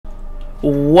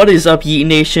What is up, Yeet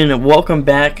Nation? Welcome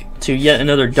back to yet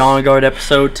another Dawnguard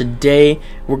episode. Today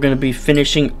we're going to be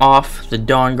finishing off the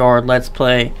Dawnguard Let's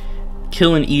Play,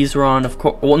 killing Ezron, of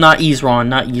course. Well, not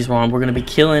Ezron. We're going to be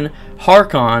killing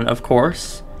Harkon, of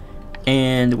course.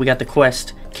 And we got the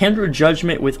quest, Kindred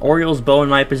Judgment. With Oriel's bow in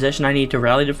my possession, I need to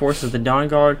rally the forces of the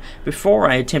Dawnguard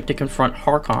before I attempt to confront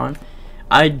Harkon.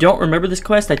 I don't remember this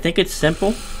quest. I think it's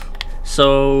simple.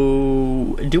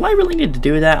 So, do I really need to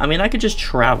do that? I mean, I could just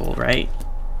travel, right?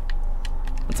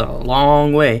 That's a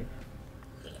long way.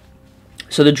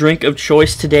 So the drink of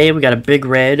choice today, we got a Big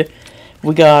Red.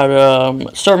 We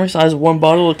got serving size 1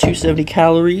 bottle of 270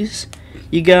 calories.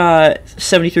 You got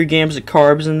 73 grams of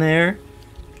carbs in there.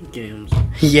 Games.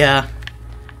 Yeah.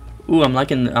 Ooh, I'm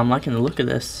liking the look of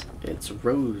this. It's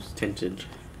rose tinted.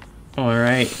 All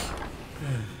right.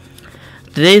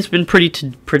 Today's been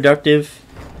pretty productive.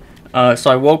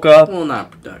 So I woke up. Well,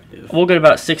 not productive. I woke up at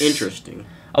about 6. Interesting.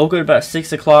 I woke up at about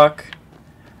 6 o'clock.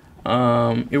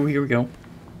 Here we go.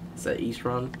 Is that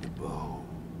Ezron? Bow.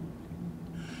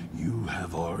 You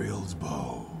have Oriel's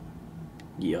bow.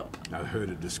 Yup. I've heard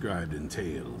it described in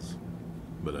tales,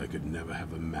 but I could never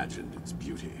have imagined its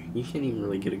beauty. You can't even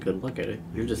really get a good look at it.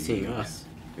 You're just seeing us.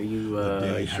 Are you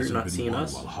sure you're not seeing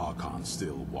us? While Harkon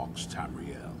still walks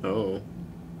Tamriel. Oh.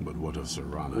 But what of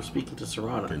Serana? We're speaking to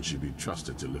Serana. Can she be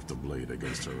trusted to lift a blade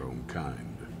against her own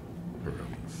kind? Her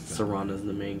own Serana's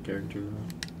the main character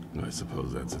now. I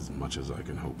suppose that's as much as I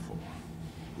can hope for.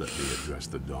 Let me address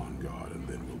the Dawnguard and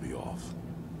then we'll be off.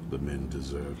 The men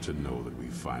deserve to know that we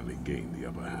finally gained the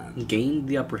upper hand. Gained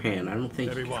the upper hand. I don't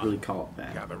think you can really call it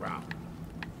that. Gather round.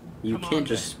 You can't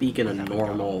just speak in a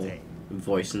normal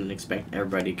voice and then expect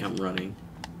everybody to come running.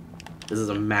 This is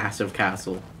a massive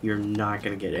castle. You're not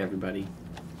going to get everybody.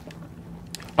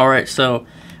 Alright, so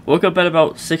woke up at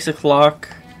about 6 o'clock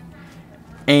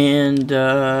and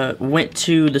went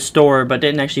to the store, but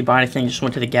didn't actually buy anything. Just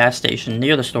went to the gas station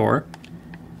near the store.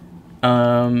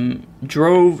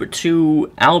 Drove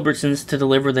to Albertsons to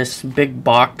deliver this big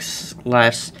box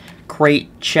 /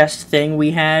 crate chest thing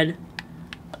we had.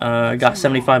 Got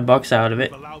 75 bucks out of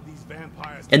it,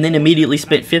 and then immediately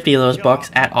spent 50 of those bucks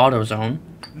at AutoZone.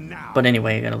 But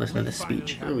anyway, I gotta listen to this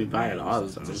speech. How do we buy at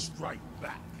AutoZone?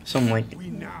 Some like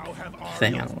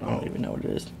thing, I don't even know what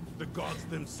it is.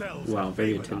 Wow,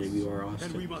 very attentive you are, Austin.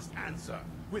 And we must answer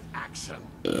with action.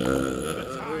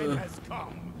 The time has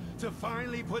come to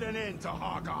finally put an end to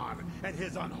Harkon and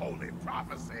his unholy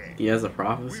prophecy. He has a We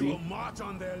prophecy? will march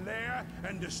on their lair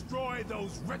and destroy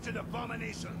those wretched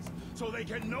abominations so they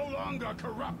can no longer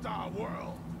corrupt our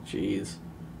world. Jeez.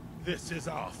 This is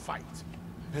our fight,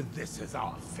 and this is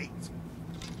our fate.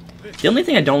 The only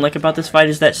thing I don't like about this fight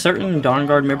is that certain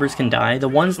Dawnguard members can die. The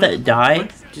ones that die...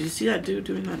 Did you see that dude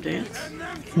doing that dance?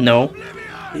 No.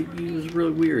 He was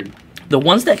really weird. The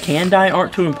ones that can die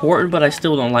aren't too important, but I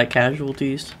still don't like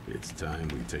casualties. It's time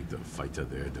we take the fight to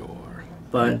their door.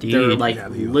 But Indeed. they're like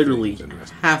Gather your literally faith and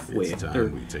rest. halfway. It's time They're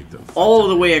we take the fight all to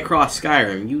the way their across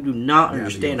Skyrim. You do not Gather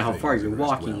understand your how far faith you're and rest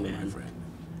walking, well, my man. friend.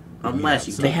 Unless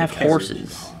you They take have a carriage.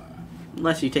 horses.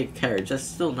 Unless you take a carriage, that's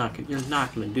still not. You're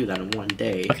not going to do that in one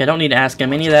day. Okay, I don't need to ask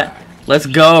him any of that. Let's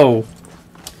go.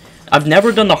 I've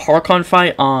never done the Harkon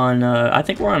fight on, I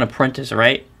think we're on Apprentice,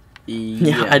 right?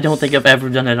 Yeah, I don't think I've ever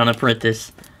done it on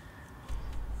Apprentice.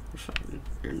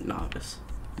 You're a novice.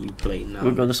 You play novice.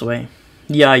 We'll go this way.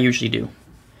 Yeah, I usually do.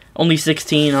 Only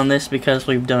 16 on this because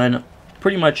we've done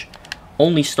pretty much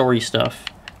only story stuff.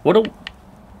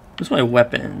 What's my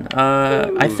weapon?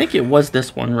 I think it was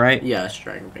this one, right? Yeah, it's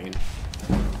Dragon Bane.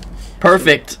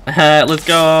 Perfect. Let's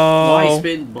go. Why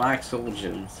spin Black Soul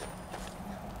Gems?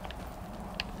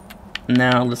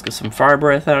 Now let's get some fire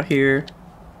breath out here.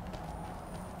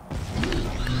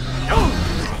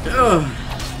 Ugh.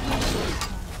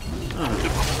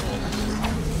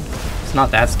 It's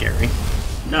not that scary.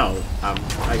 No,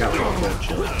 I got real cold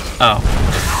chill. Oh.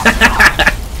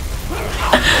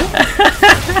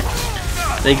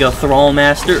 There you go, Thrall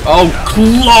Master. Oh,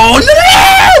 clone!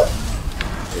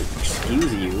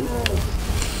 Excuse you.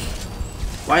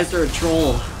 Why is there a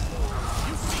troll?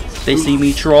 They see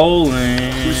me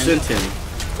trolling. Who sent him?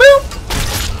 Boop.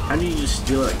 How do you just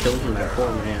steal that kill from that poor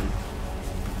man?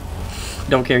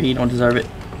 Don't care, he don't deserve it.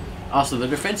 Also, the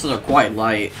defenses are quite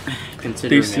light,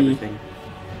 considering everything.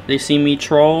 They see me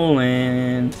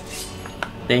trolling.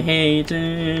 They hate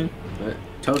it. But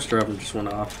toaster oven just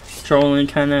went off. Trolling,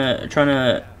 trying to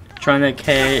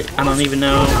catch. I don't even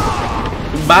know.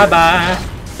 Bye bye.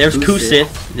 There's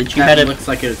Kusith that you had a. Looks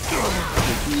like a.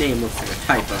 His name looks like a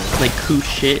typo. Like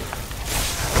Kushit.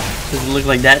 Does it look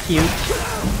like that to you?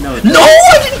 No, it No,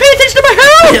 I didn't pay attention to my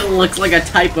health! It looks like a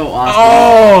typo, Austin.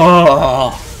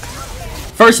 Oh!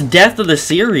 First death of the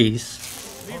series.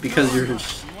 Because you're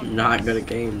just not good at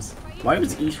games. Why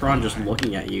was Isran just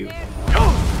looking at you?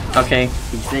 Okay.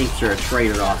 He thinks you're a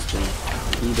traitor, Austin.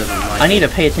 He doesn't like I need to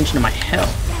pay attention to my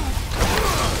health.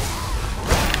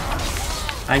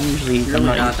 I usually You're I'm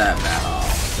really not not that bad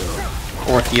off. So.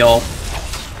 Orthiol.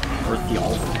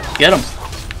 Get him.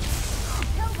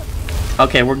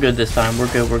 Okay, we're good this time.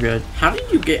 We're good. We're good. How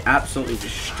did you get absolutely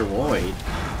destroyed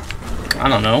I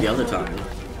don't know. the other time?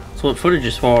 That's what footage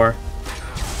is for.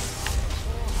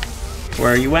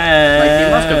 Where are you at? Like, they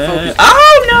must have focused.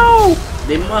 Oh no!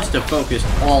 They must have focused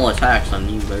all attacks on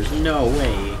you. There's no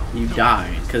way you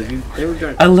died because they were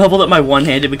going. I leveled up my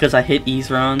one-handed because I hit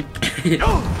Isran.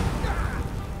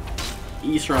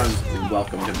 Isran's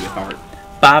welcome to be a part.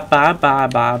 Bye bye bye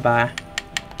bye bye.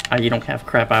 You don't have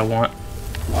crap I want.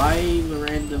 Why the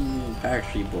random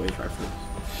Backstreet Boys reference?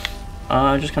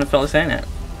 I just kind of felt like saying that.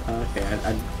 Okay,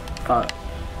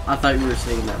 I thought you were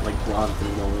saying that like Bronson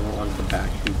on the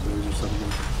Backstreet Boys or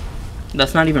something.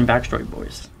 That's not even Backstreet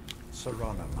Boys.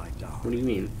 What do you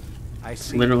mean?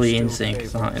 It's literally NSYNC.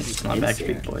 It's not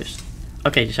Backstreet Boys.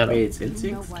 Okay, just shut up. Wait, it's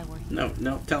NSYNC?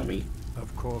 No, tell me.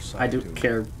 Of course I do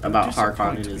care about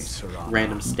Harkon and his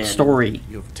random stand. Story.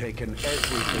 You've taken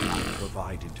everything I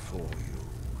provided for you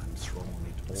and thrown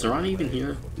it all Is Serana even away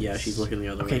here? for Yeah, this she's looking the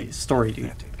other Okay, way. story, dude.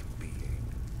 pathetic being.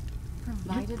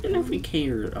 I don't know if we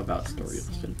care about story.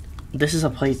 Austin. This is a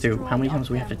playthrough. How many times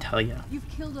do we have to tell you? You've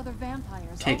killed other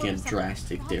vampires. Taking a although some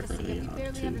drastic prophecy differently that we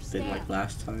barely than understand. like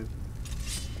last time.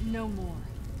 No more.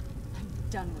 I'm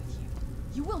done with you.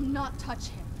 You will not touch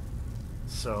him.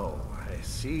 So, I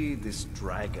see this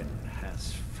dragon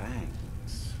has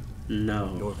fangs.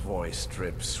 No. Your voice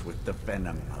drips with the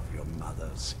venom of your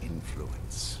mother's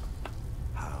influence.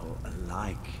 How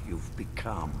alike you've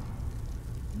become.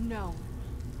 No.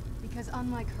 Because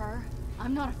unlike her,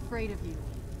 I'm not afraid of you.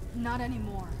 Not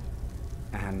anymore.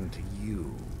 And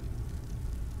you.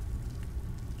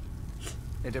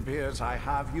 It appears I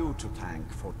have you to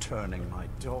thank for turning my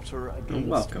daughter against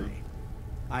welcome. me.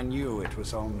 I knew it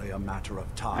was only a matter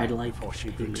of time I'd like before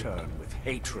she'd to- return with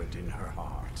hatred in her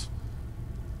heart.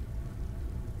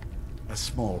 A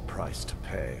small price to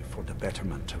pay for the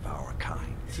betterment of our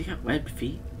kind. Has he got webbed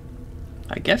feet?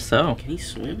 I guess so. Can he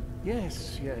swim?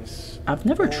 Yes, yes. I've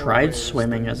never tried Always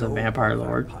swimming the as a noble vampire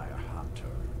lord. vampire hunter.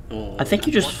 Oh, I think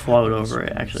you just float over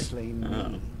it, actually.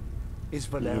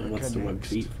 Is what's Valerica the webbed next?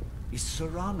 feet? Is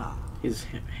Serana? His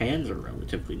hands are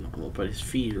relatively normal, but his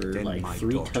feet are Then like my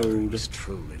three-toed, daughter is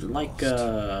truly like lost.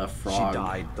 a frog. She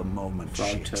died the moment she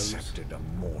frog toes. accepted a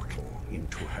mortal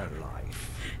into her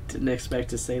life. Didn't expect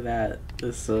to say that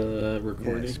this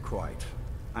recording. Yes, quite.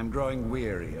 I'm growing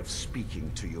weary of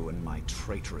speaking to you and my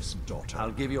traitorous daughter.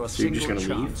 I'll give you a So you're just single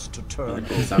gonna leave? chance to turn That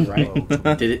doesn't sound right. your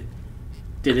woe to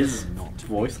Did his not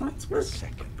voice lines a work?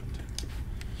 second.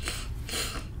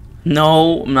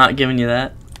 No, I'm not giving you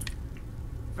that.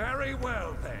 Very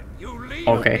well then. You leave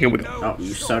Okay, here we me go. no Oh,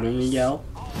 you suddenly yell?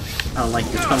 I don't like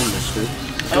your tone, mister.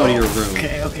 Go to your room.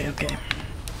 Okay.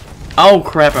 Oh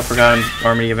crap, I forgot I'm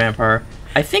Army of Vampire.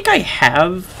 I think I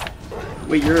have...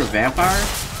 Wait, you're a vampire?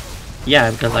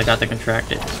 Yeah, because I got the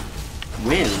contracted.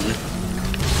 When?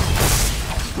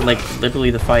 Like, literally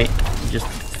the fight just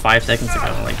 5 seconds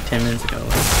ago, like 10 minutes ago.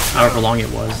 However long it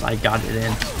was, I got it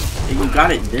in. You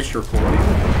got it this recording,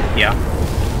 Yeah.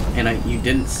 and you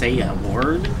didn't say a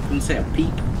word? Didn't say a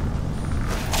peep?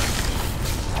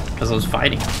 Because I was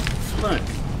fighting. Look,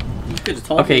 you could have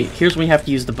told Okay, me. here's when we have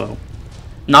to use the bow.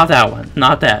 Not that one.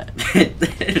 Not that.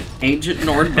 Ancient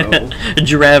Nord bow.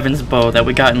 Draven's bow that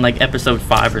we got in like episode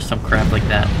 5 or some crap like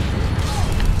that.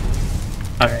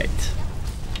 Alright.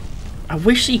 I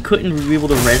wish he couldn't be able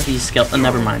to res these skeletons.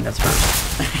 Never mind, that's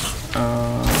first.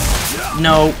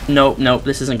 No.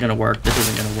 This isn't gonna work.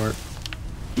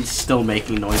 He's still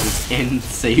making noises and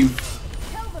save.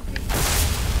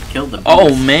 Killed the Oh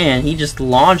beast. man, he just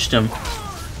launched him.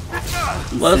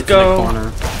 He Let's sits go. in the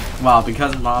corner. Wow,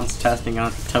 because Mom's testing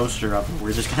out the toaster oven,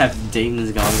 we're just gonna have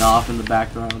dings going off in the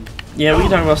background. Yeah, we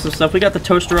can talk about some stuff. We got the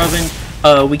toaster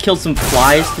oven. We killed some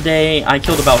flies today. I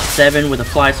killed about 7 with a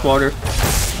fly swatter. I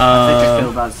think I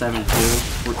killed about 7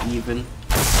 too. We're even.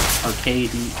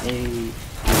 RKDA.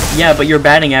 Yeah, but your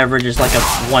batting average is like a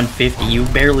 150. You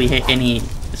barely hit any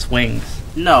swings.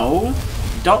 No,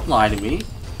 don't lie to me.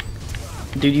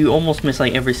 Dude, you almost missed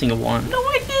like every single one. No,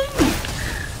 I didn't.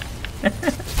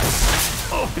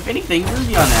 If anything, you're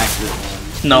the inaccurate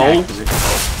one. No.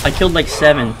 Inaccurate. I killed like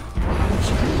 7.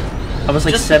 I was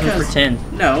like Just 7 because- for 10.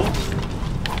 No.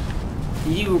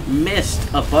 You missed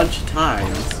a bunch of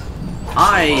times.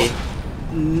 I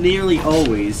nearly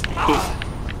always hit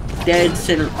dead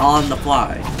center on the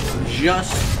fly.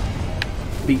 Just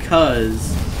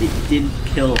because it didn't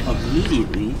kill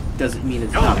immediately doesn't mean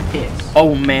it's not a hit.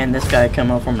 Oh man, this guy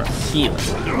come up from the ceiling.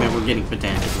 Man, we're getting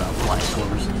pedantic about fly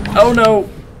scores. Oh no!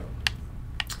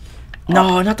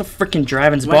 No, not the freaking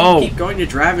Draven's Why do bow. you keep going to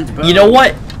Draven's bow? You know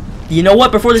what? You know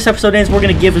what? Before this episode ends, we're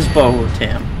gonna give his bow to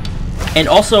him. And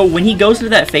also, when he goes into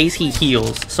that phase, he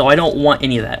heals. So I don't want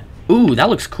any of that. Ooh, that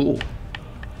looks cool.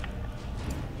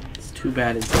 It's too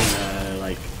bad it's in,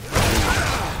 like...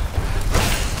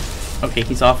 Okay,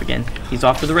 he's off again. He's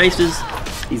off to the races.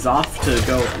 He's off to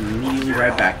go immediately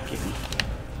right back again.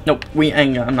 Nope,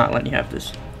 I'm not letting you have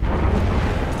this.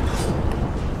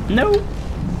 No.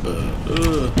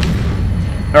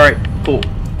 Alright, cool.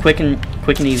 Quick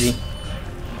and easy.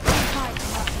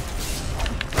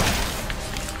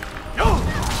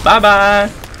 Bye-bye.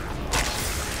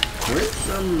 Where's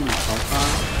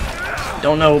Harkon?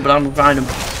 Don't know, but I'm gonna find him.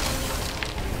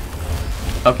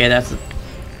 Okay, that's a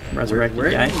resurrected Where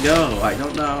guy. did he go? I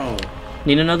don't know.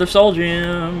 Need another soul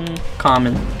gem.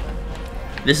 Common.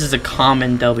 This is a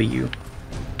common W.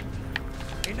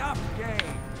 Enough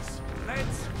games.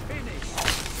 Let's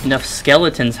finish. Enough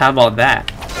skeletons, how about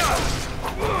that?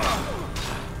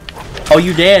 Oh,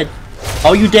 you dead.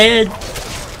 Oh, you dead.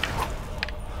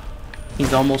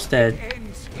 He's almost dead.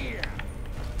 Ends here.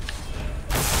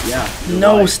 Yeah.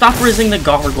 No, Right. stop rizzing the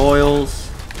gargoyles.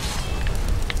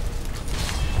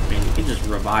 I mean, you can just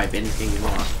revive anything you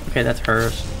want. Okay, that's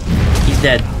hers. He's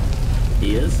dead.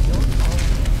 He is?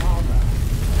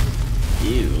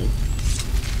 Ew.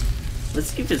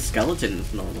 Let's keep his skeleton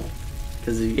normal.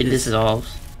 Because It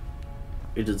dissolves.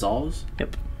 It dissolves?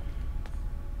 Yep.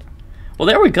 Well,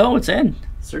 there we go. It's in.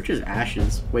 Search his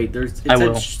ashes. Wait, it I said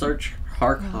will. search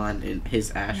Harkon in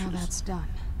his ashes. Now that's done.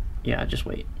 Yeah, just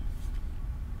wait.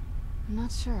 I'm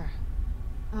not sure.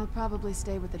 I'll probably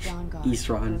stay with the Dawnguard. for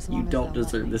Isran, as you long as don't they'll let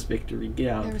deserve me. this victory. Get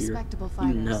out They're of here. respectable You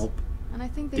fighters. can help. And I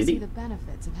think they Did see he? the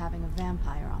benefits of having a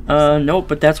vampire on their side. Nope,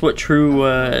 but that's what true,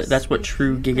 Of course, that's what if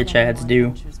true you've got Giga any Chads more do.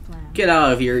 adventures planned. Get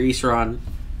out of here, Isran.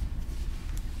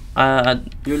 Uh,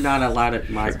 You're not allowed at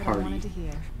my That's what I party. wanted to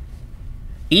hear.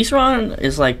 Isran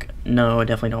is like, no, I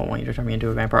definitely don't want you to turn me into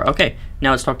a vampire. Okay,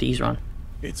 now let's talk to Isran.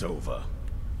 It's over.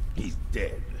 He's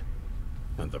dead.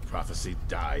 And the prophecy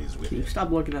dies with Can you him.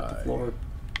 stop looking at the floor?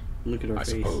 Look at our I face.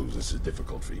 suppose this is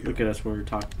difficult for you. Look at us when we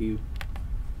talk to you.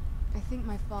 I think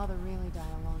my father really died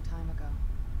a long time ago.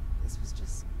 This was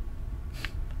just...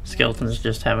 Skeleton is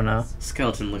just having a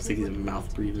Skeleton looks like he's a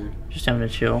mouth breather.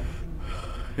 chill.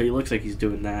 He looks like he's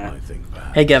doing that. I think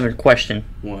perhaps. Hey Gavin, question.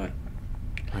 What?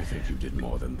 I think you did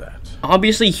more than that.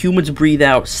 Obviously, humans breathe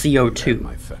out You had CO2.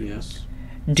 my thanks. Yes.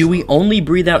 Do we only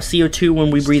breathe out CO2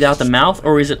 when we breathe out the mouth,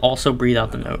 or is it also breathe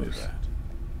out the Not only nose? that,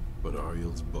 but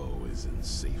Ariel's bow is in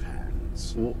safe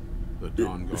hands. Well, The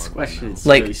Dawnguard this question will is now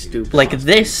Like- really stupid. Like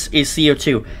this is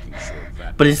CO2, making sure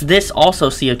that but is this also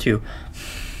CO2? you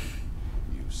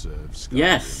serve Skyrim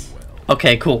Yes. well.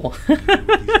 Okay, cool. These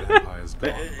vampires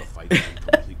gone, the fight will be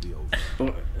completely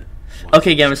over.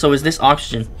 Okay, Gavin, so is this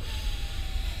oxygen?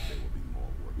 There will be more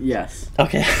work. Yes.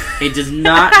 Okay. It does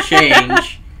not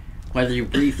change whether you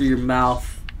breathe through your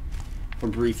mouth or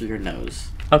breathe through your nose.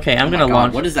 Okay, I'm Oh my gonna God,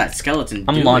 launch. What is that skeleton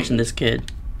I'm doing? launching this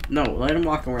kid. No, let him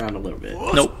walk around a little bit.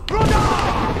 Nope.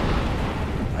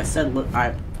 I said, look,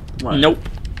 what? Nope.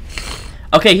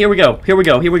 Okay, here we go.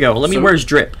 Let me. So- Where's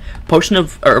drip? Potion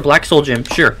of or black soul gem.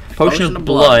 Sure. Potion of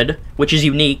blood, which is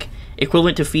unique,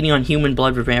 equivalent to feeding on human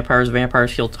blood for vampires.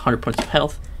 Vampires heal 100 points of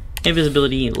health.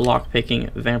 Invisibility, lock picking,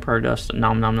 vampire dust.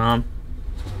 Nom nom nom.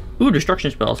 Ooh, destruction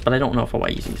spells, but I don't know if I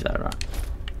want to use that or not.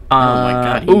 my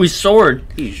God, Ooh, his sword.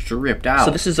 He's dripped out.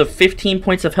 So this is a 15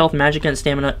 points of health, magic, and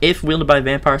stamina if wielded by a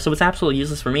vampire, so it's absolutely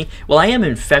useless for me. Well, I am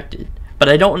infected, but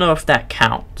I don't know if that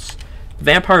counts.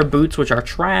 Vampire boots, which are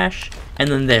trash, and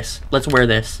then this. Let's wear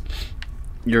this.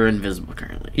 You're invisible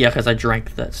currently. Yeah, because I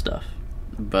drank that stuff.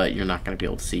 But you're not going to be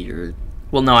able to see your...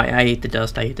 Well, no, I ate the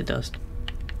dust.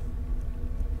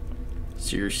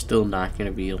 So you're still not going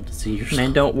to be able to see yourself.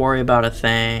 Man, don't worry about a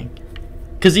thing.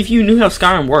 Because if you knew how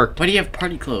Skyrim worked, Why do you have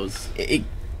party clothes?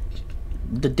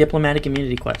 the diplomatic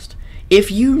immunity quest. If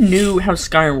you knew how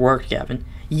Skyrim worked, Gavin,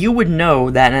 you would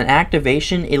know that an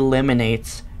activation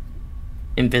eliminates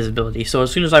invisibility. So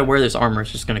as soon as I wear this armor,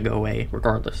 it's just going to go away,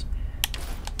 regardless.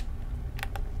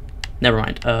 Never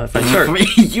mind. If I search...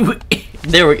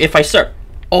 If I search...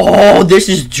 Oh, this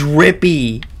is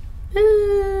drippy.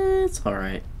 It's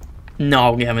alright.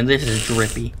 No, Gavin, this is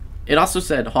drippy. It also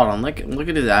said, hold on, look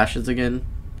at his ashes again.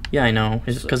 Yeah, I know.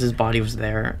 It's because his body was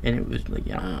there, and it was like,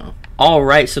 yeah. Oh.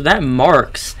 Alright, so that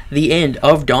marks the end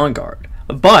of Dawnguard.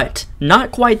 But,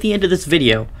 not quite the end of this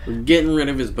video. We're getting rid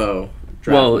of his bow.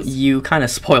 Well, Dragons. you kind of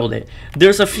spoiled it.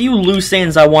 There's a few loose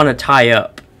ends I want to tie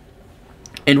up.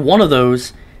 And one of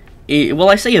those, well,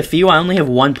 I say a few, I only have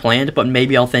one planned, but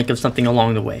maybe I'll think of something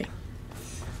along the way.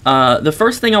 The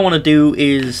first thing I want to do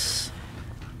is,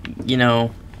 you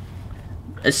know,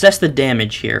 assess the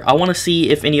damage here. I want to see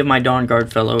if any of my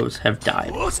Dawnguard fellows have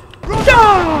died.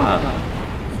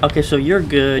 Okay, so you're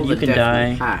good. Well, You they can die.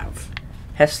 definitely have.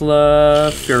 Hesla,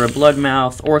 Fura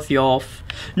Bloodmouth, Orthiolf.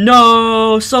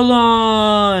 No!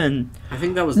 Solon! I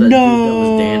think that was that dude that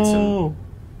was dancing.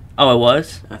 Oh, it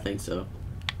was? I think so.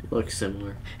 It looks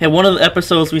similar. In one of the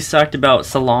episodes, we talked about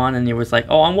Salon, and he was like,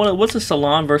 "Oh, what's a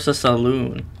salon versus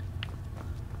saloon?"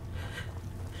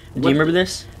 Do you remember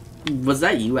this? Was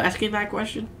that you asking that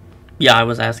question? Yeah, I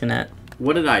was asking that.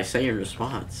 What did I say in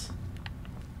response?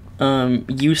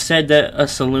 You said that a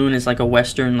saloon is like a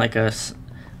western, like a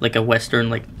western,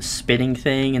 like spitting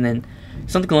thing, and then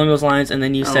something along those lines, and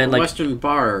then you said like Western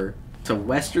bar. It's a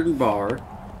Western bar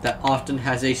that often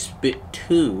has a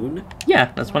spittoon,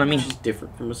 yeah, that's what I mean. which is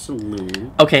different from a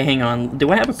saloon. Okay, hang on. Do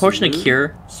I have a potion of Saloon?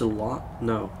 cure? Salon?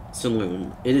 No,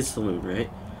 saloon. It is saloon, right?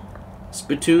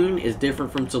 Spittoon is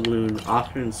different from saloon.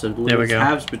 Often saloons There we go.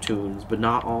 have spittoons, but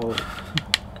not all.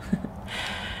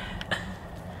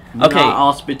 Okay. Not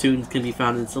all spittoons can be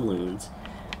found in saloons.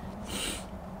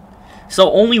 So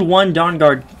only one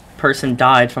Dawnguard person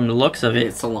died from the looks of it.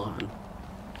 It's salon.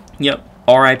 Yep.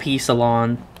 R.I.P.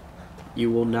 Salon.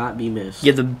 You will not be missed.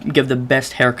 Give the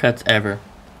best haircuts ever.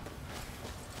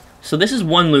 So this is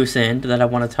one loose end that I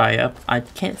want to tie up. I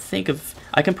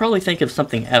can probably think of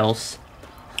something else.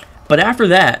 But after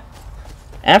that,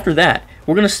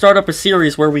 we're gonna start up a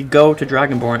series where we go to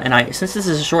Dragonborn, and since this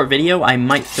is a short video, I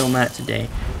might film that today.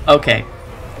 Okay.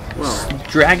 Well,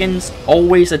 Dragons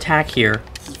always attack here.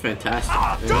 this is fantastic.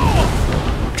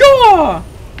 Jaw!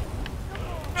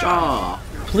 Jaw.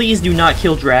 Please do not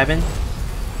kill Draven.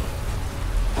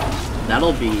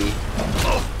 That'll be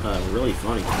really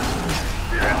funny.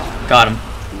 Got him.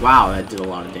 Wow, that did a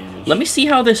lot of damage. Let me see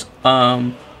how this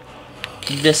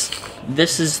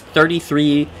this is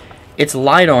 33. It's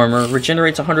light armor,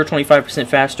 regenerates 125%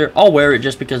 faster. I'll wear it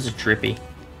just because it's drippy.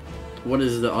 What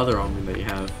is the other armor that you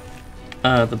have?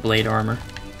 The blade armor.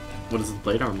 What is the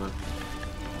blade armor?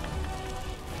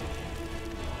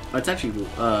 Oh, it's actually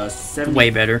 70. Way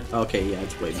better. Okay, yeah,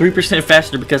 it's way better. 3%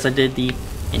 faster because I did the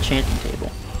enchanting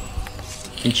table.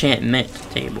 Enchantment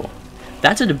table.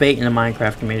 That's a debate in the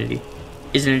Minecraft community.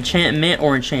 Is it enchantment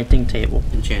or enchanting table?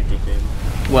 Enchanting table.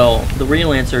 Well, the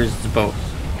real answer is both.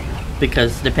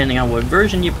 Because depending on what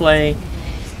version you play,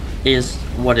 is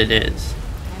what it is.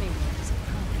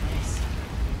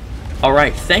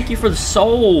 Alright, thank you for the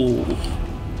soul!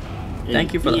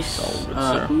 Thank you for the soul, good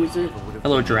sir. Who is it?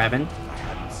 Hello, Draven.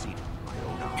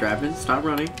 Draven, stop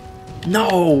running.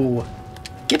 No!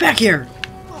 Get back here!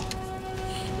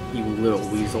 You little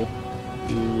weasel.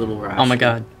 You little rat. Oh my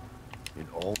god.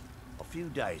 A few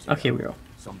days Okay, here we go.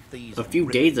 A few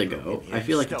days ago, I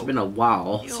feel like it's been a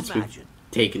while since we've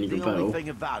taken your the only bow. thing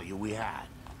of value we had.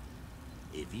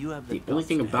 If you have The only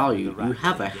thing of value, you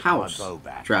have a house,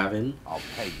 Draven. I'll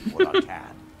pay you what I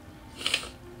can.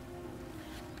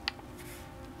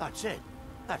 That's it.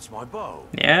 That's my bow.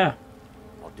 Yeah.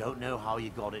 I don't know how you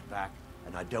got it back,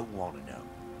 and I don't want to know.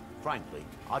 Frankly,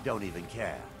 I don't even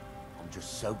care. I'm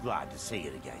just so glad to see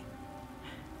it again.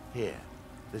 Here,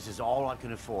 this is all I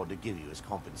can afford to give you as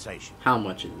compensation. How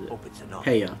much is it? Hope it's enough.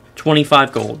 Pay up.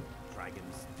 25 gold.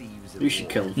 Dragons, thieves, You should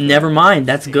kill him. Never mind,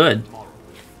 that's good.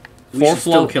 We Four should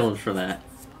still float. kill him for that.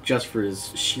 Just for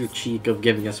his sheer cheek of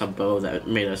giving us a bow that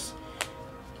made us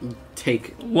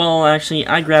take. Well, actually,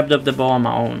 I grabbed up the bow on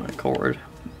my own accord.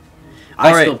 I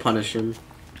Alright. still punish him.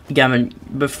 Gavin,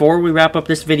 before we wrap up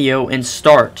this video and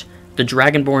start the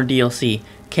Dragonborn DLC,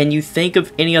 can you think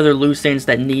of any other loose ends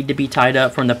that need to be tied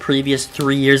up from the previous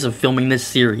 3 years of filming this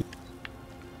series?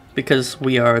 Because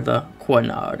we are the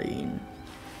Quanarine.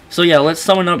 So yeah, let's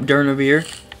summon up Durnavir.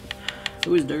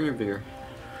 Who is Durnavir?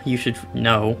 You should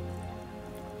know.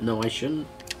 No, I shouldn't.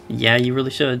 Yeah, you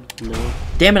really should. No.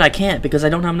 Damn it, I can't because I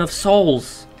don't have enough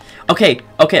souls. Okay.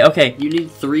 You need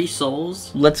 3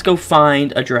 souls? Let's go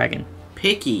find a dragon.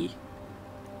 Picky.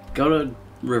 Go to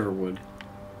Riverwood.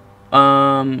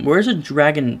 Where's a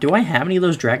dragon? Do I have any of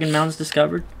those dragon mounds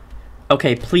discovered?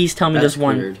 Okay, please tell me That's there's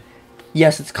one. cleared.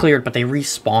 Yes, it's cleared, but they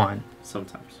respawn.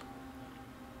 Sometimes.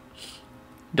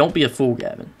 Don't be a fool,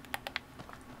 Gavin.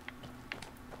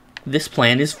 This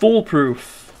plan is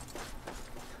foolproof.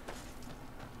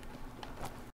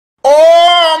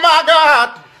 Oh my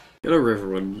god! Go to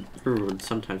Riverwood. Riverwood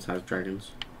sometimes has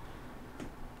dragons.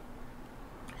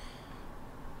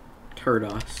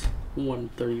 Turdos.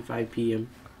 1:35 p.m.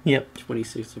 Yep.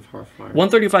 26 of Hearthfire.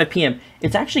 1:35 p.m.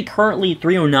 It's actually currently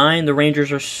 3:09. The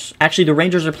Rangers are actually the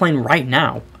Rangers are playing right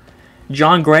now.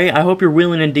 John Gray, I hope you're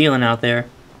wheeling and dealing out there.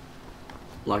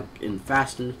 Like in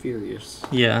Fast and Furious.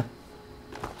 Yeah.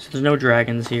 So there's no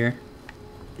dragons here.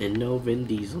 And no Vin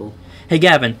Diesel. Hey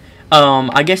Gavin,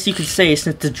 I guess you could say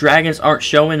since the dragons aren't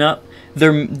showing up,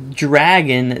 they're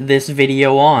dragging this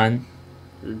video on.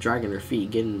 They're dragging their feet,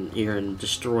 getting here and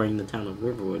destroying the town of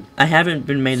Riverwood. I haven't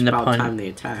been made It's a about pun. time they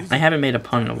attack. I haven't made a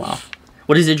pun in a while.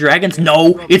 What is it, dragons?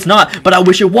 No, it's not. But I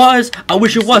wish it was. I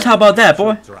wish it was. How about that,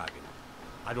 boy? Dragon.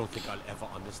 I don't think I'll ever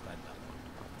understand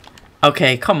that.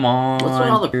 Okay, come on. What's with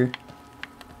all the...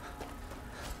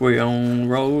 We're on the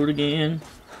road again.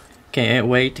 Can't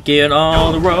wait to get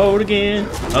on the road again.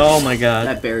 Oh my god.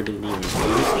 That bear didn't even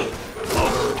move.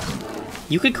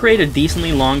 You could create a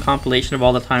decently long compilation of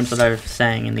all the times that I've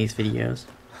sang in these videos.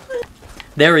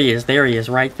 There he is,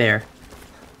 right there.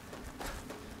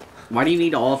 Why do you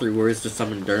need all 3 words to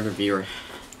summon Dernaveer?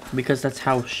 Because that's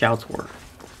how shouts work.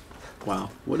 Wow.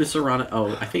 What is Serrano?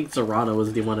 Oh, I think Serrano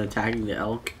was the one attacking the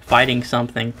elk. Fighting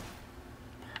something.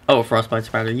 Oh, Frostbite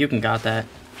Spider, you can got that.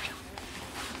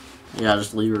 Yeah,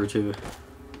 just leave her to...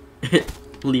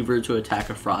 leave her to attack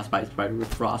a Frostbite Spider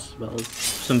with frost spells.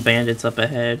 Some bandits up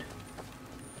ahead.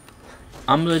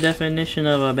 I'm the definition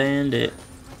of a bandit.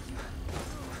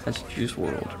 That's Juice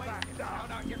WRLD.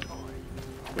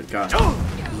 But God.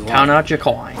 Count out your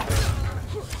coin.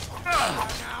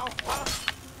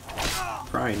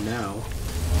 Crying now.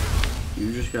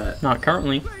 You just got... Not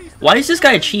currently. Why is this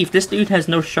guy a chief? This dude has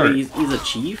no shirt. Wait, he's a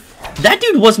chief? That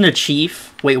dude wasn't a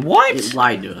chief. Wait, what? It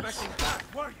lied to us.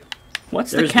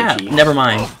 What's There's the cap? chief. Never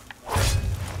mind.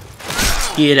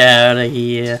 Get out of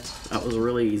here. That was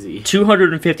really easy.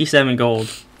 257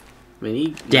 gold. I mean,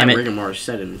 he... Damn it. Rigmarole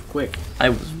set him quick. I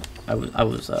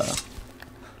was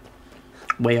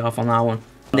way off on that one.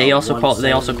 They also call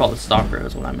it Stalker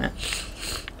is what I meant.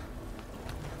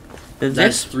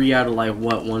 That's 3 out of like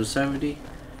what, 170?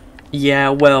 Yeah,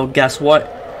 well, guess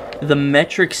what? The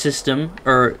metric system,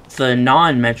 or the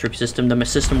non-metric system, the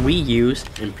system we use...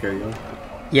 Imperial.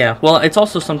 Yeah, well, it's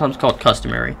also sometimes called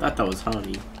customary. I thought that was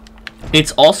honey.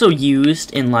 It's also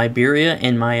used in Liberia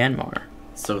and Myanmar.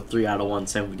 So 3 out of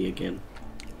 170 again.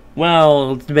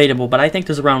 Well, it's debatable, but I think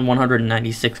there's around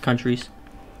 196 countries.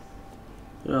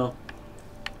 Well,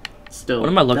 still, What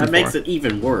am I looking that makes for? it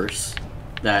even worse.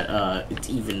 That it's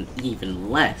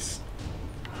even less.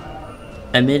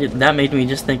 That made me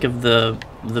just think of the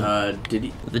Did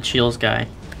he? Chills guy.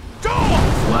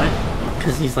 What?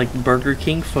 Because he's like Burger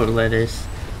King foot lettuce.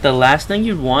 The last thing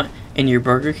you'd want in your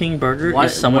Burger King burger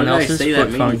is someone else's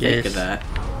foot fungus. Of that?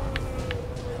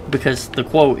 Because the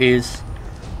quote is,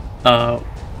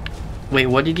 wait,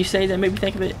 what did you say that made me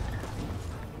think of it?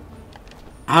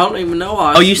 I don't even know.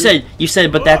 Oh, you said,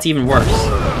 but that's even worse.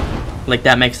 Like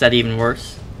that makes that even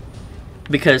worse.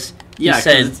 Because yeah, he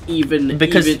said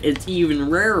it's even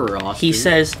rarer. Austin. He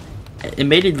says,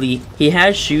 admittedly, he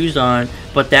has shoes on,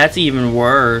 but that's even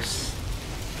worse.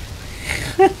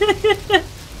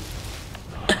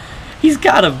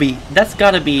 That's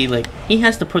gotta be, like, he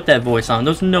has to put that voice on.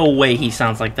 There's no way he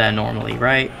sounds like that normally,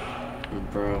 right?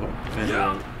 Bro,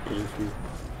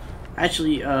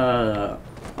 actually, I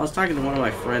was talking to one of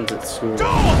my friends at school,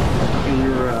 and we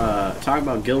were talking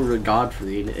about Gilbert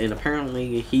Gottfried, and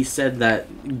apparently he said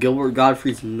that Gilbert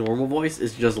Gottfried's normal voice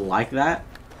is just like that.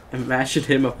 Imagine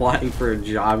him applying for a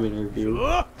job interview.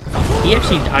 He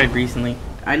actually died recently.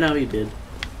 I know he did.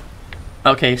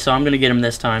 Okay, so I'm gonna get him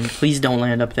this time. Please don't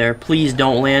land up there. Please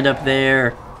don't land up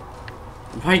there.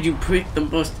 Why'd you pick the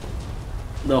most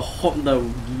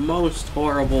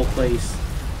horrible place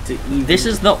to even... This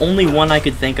is the only one I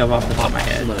could think of off the top of my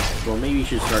head. Look, well, maybe you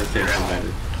should start thinking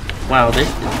better. Wow,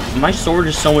 my sword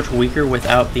is so much weaker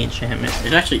without the enchantment.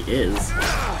 It actually is.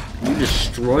 You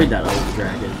destroyed that old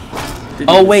dragon. Didn't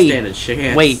Oh even wait, stand a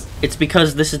chance. wait! It's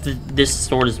because this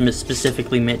sword is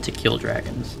specifically meant to kill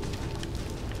dragons.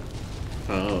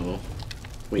 Oh.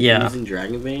 Wait, Yeah. you're using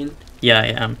Dragonbane? Yeah, I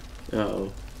am.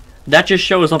 Uh-oh. That just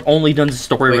shows I've only done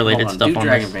story-related Wait, stuff do on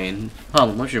this. Dragonbane. Hold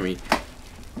on, what you mean?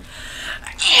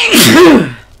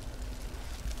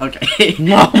 Okay.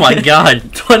 Oh my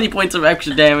god. 20 points of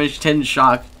extra damage, 10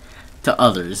 shock to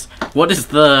others. What is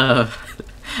the...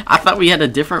 I thought we had a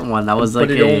different one that was like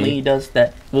But it only does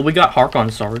that. Well, we got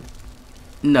Harkon sword.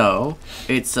 No.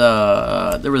 It's,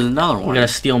 there was another one. We got a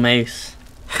steel mace.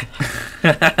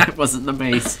 It wasn't the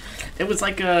mace. It was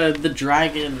like the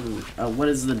dragon. What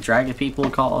is the dragon people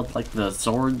called? Like the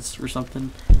swords or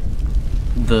something.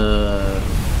 The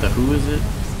who is it?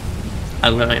 I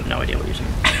literally have no idea what you're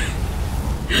saying.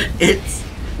 It's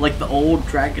like the old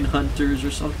dragon hunters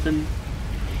or something.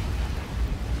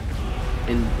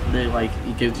 and they like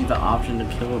it gives you the option to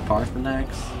kill a Parthenax.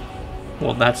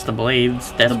 Well, that's the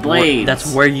blades. That's The blades.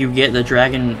 That's where you get the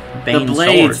Dragon Bane The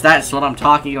blades. sword. That's what I'm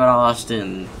talking about,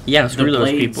 Austin. Yeah, The screw those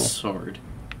blade people. sword.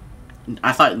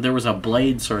 I thought there was a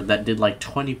blade sword that did like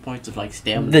 20 points of like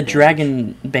stamina. The damage.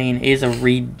 Dragon Bane is a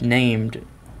renamed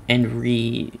and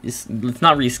it's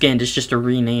not reskinned. It's just a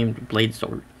renamed blade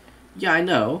sword. Yeah, I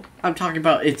know. I'm talking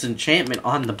about its enchantment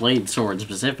on the blade sword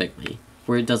specifically,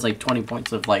 where it does like 20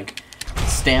 points of like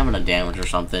stamina damage or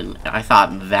something. I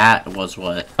thought that was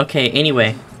what. Okay.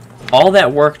 Anyway, all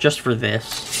that work just for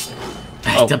this.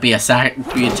 Oh. To be attacked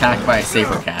by a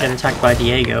saber Get cat. attacked by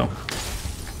Diego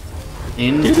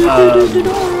In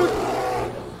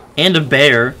and a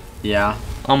bear. yeah.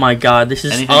 Oh my God, this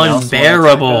is Anything else wanna attack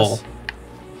unbearable. us?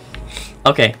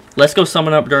 Okay, let's go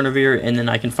summon up Durnavir, and then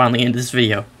I can finally end this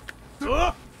video.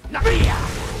 Oh.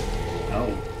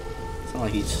 It's not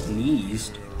like he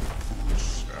sneezed.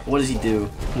 What does he do?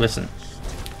 Listen.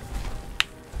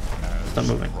 Stop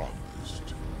moving.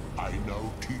 Promised, I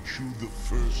now teach you the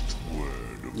first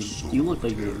word of soul. You look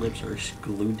like your lips are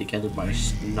glued together by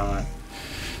snot.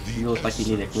 You look like you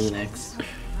need a Kleenex. Right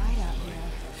out here.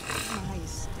 I don't know how you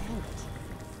stand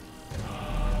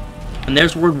it. And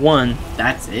there's word 1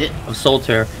 That's it? of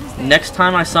Solitaire. Next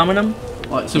time I summon him,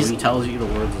 What, so He's- he tells you the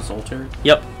words of Solitaire?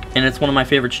 yep. And it's one of my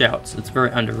favorite shouts. It's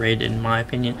very underrated in my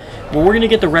opinion. But we're going to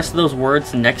get the rest of those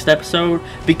words next episode.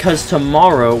 Because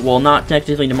tomorrow, well not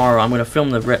technically tomorrow, I'm going to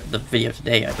film the video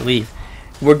today, I believe.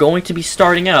 We're going to be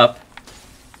starting up...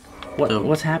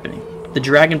 What's happening? The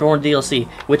Dragonborn DLC,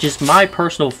 which is my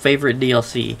personal favorite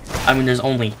DLC. I mean, there's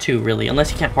only 2 really,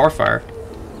 unless you count Hearthfire.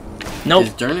 Nope, Is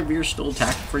Durnavir still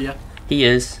attacking for you? he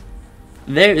is.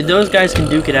 Those guys can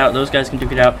duke it out. Those guys can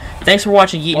duke it out. Thanks for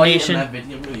watching, Yeet Nation.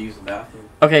 Video, I'm gonna use the bathroom.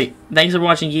 Okay, thanks for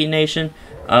watching, Yeet Nation.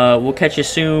 We'll catch you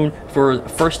soon for the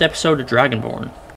first episode of Dragonborn.